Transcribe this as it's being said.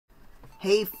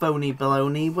Hey, phony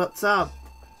baloney, what's up?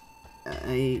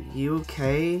 You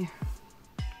okay?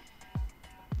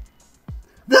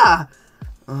 Ah!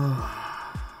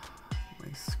 Oh,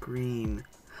 my screen.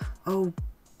 Oh,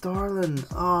 darling.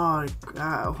 Oh,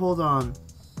 hold on.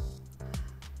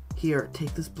 Here,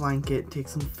 take this blanket, take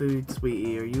some food,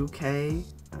 sweetie. Are you okay?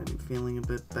 I'm feeling a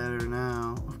bit better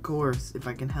now. Of course, if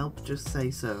I can help, just say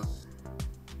so.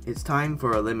 It's time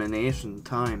for elimination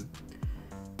time.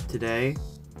 Today,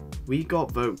 we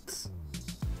got votes.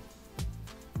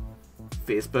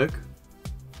 Facebook,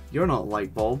 you're not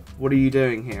Lightbulb. What are you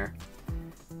doing here?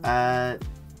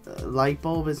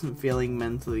 Lightbulb isn't feeling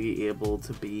mentally able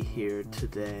to be here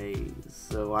today,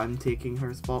 so I'm taking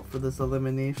her spot for this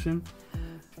elimination.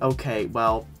 Okay,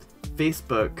 well,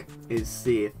 Facebook is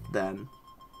safe then.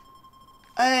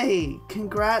 Hey,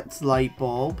 congrats,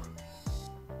 Lightbulb.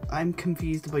 I'm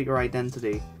confused about your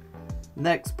identity.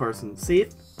 Next person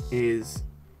safe is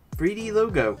 3D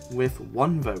Logo with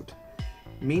 1 vote,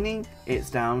 meaning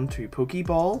it's down to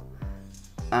Pokeball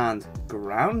and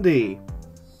Groundy.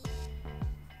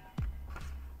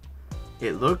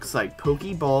 It looks like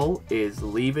Pokeball is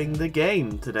leaving the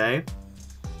game today.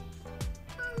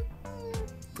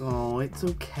 Oh, it's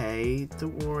okay,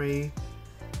 don't worry.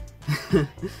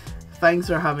 Thanks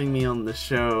for having me on the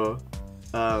show.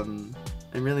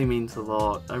 It really means a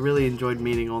lot. I really enjoyed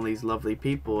meeting all these lovely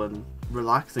people and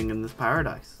relaxing in this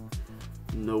paradise.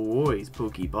 No worries,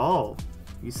 Pokeball.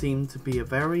 You seem to be a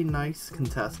very nice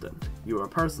contestant. You are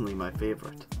personally my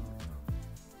favorite.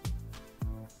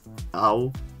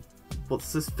 Ow.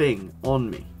 What's this thing on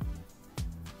me?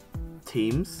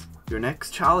 Teams, your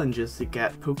next challenge is to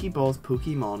get Pokeball's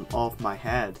Pokemon off my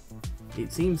head.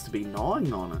 It seems to be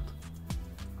gnawing on it.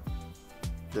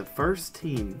 The first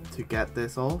team to get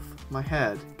this off my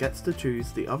head gets to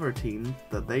choose the other team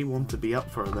that they want to be up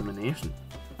for elimination.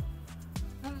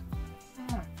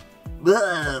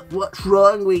 Ugh, what's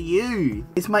wrong with you?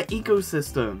 It's my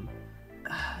ecosystem.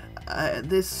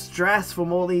 This stress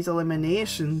from all these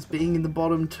eliminations being in the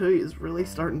bottom 2 is really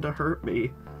starting to hurt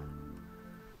me.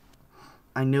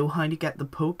 I know how to get the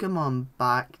Pokemon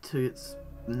back to its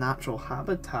natural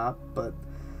habitat, but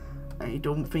I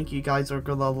don't think you guys are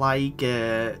gonna like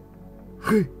it.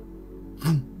 I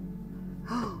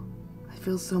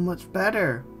feel so much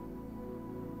better.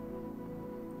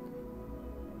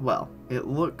 Well, it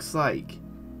looks like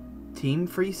Team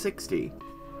 360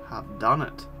 have done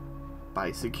it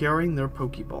by securing their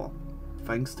Pokeball,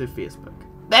 thanks to Facebook.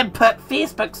 Then put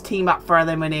Facebook's team up for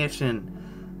elimination!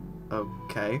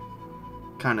 Okay.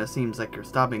 Kinda seems like you're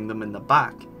stabbing them in the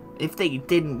back. If they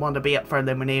didn't want to be up for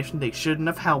elimination, they shouldn't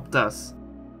have helped us.